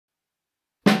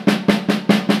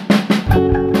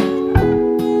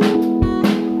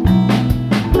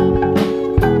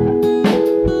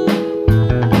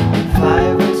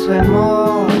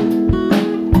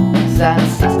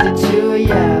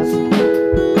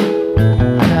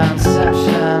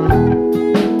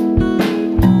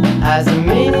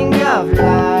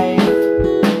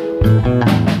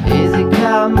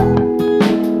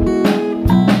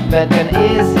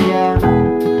easier.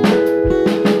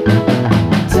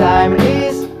 Time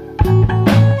is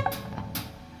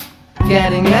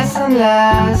getting less and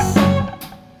less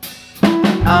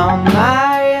on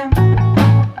my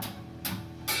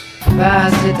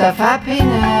pursuit of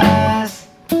happiness.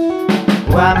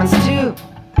 Women's to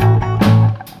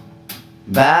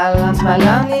balance my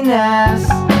loneliness.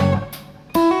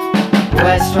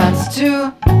 Restaurants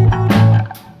to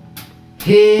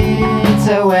heat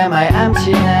away my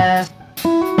emptiness.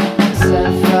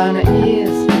 Cellphone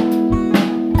is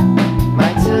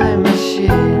my time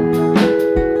machine.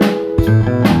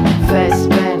 Face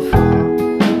painful,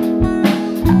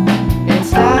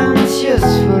 instant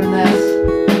usefulness.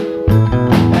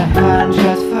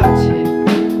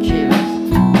 140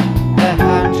 kilos,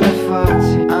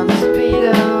 140 on the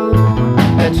speedo.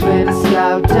 But when it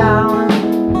slowed down,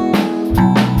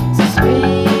 the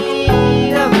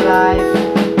speed of life.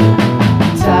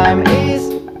 Time is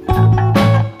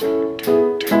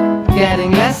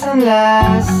getting less and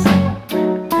less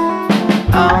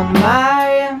on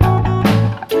my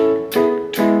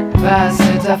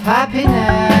pursuit of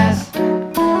happiness.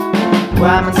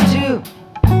 Women's to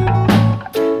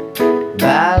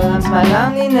balance my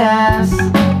loneliness.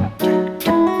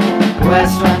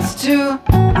 Restaurants to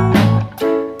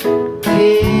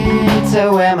heat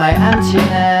away my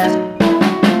emptiness.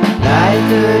 I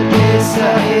could be so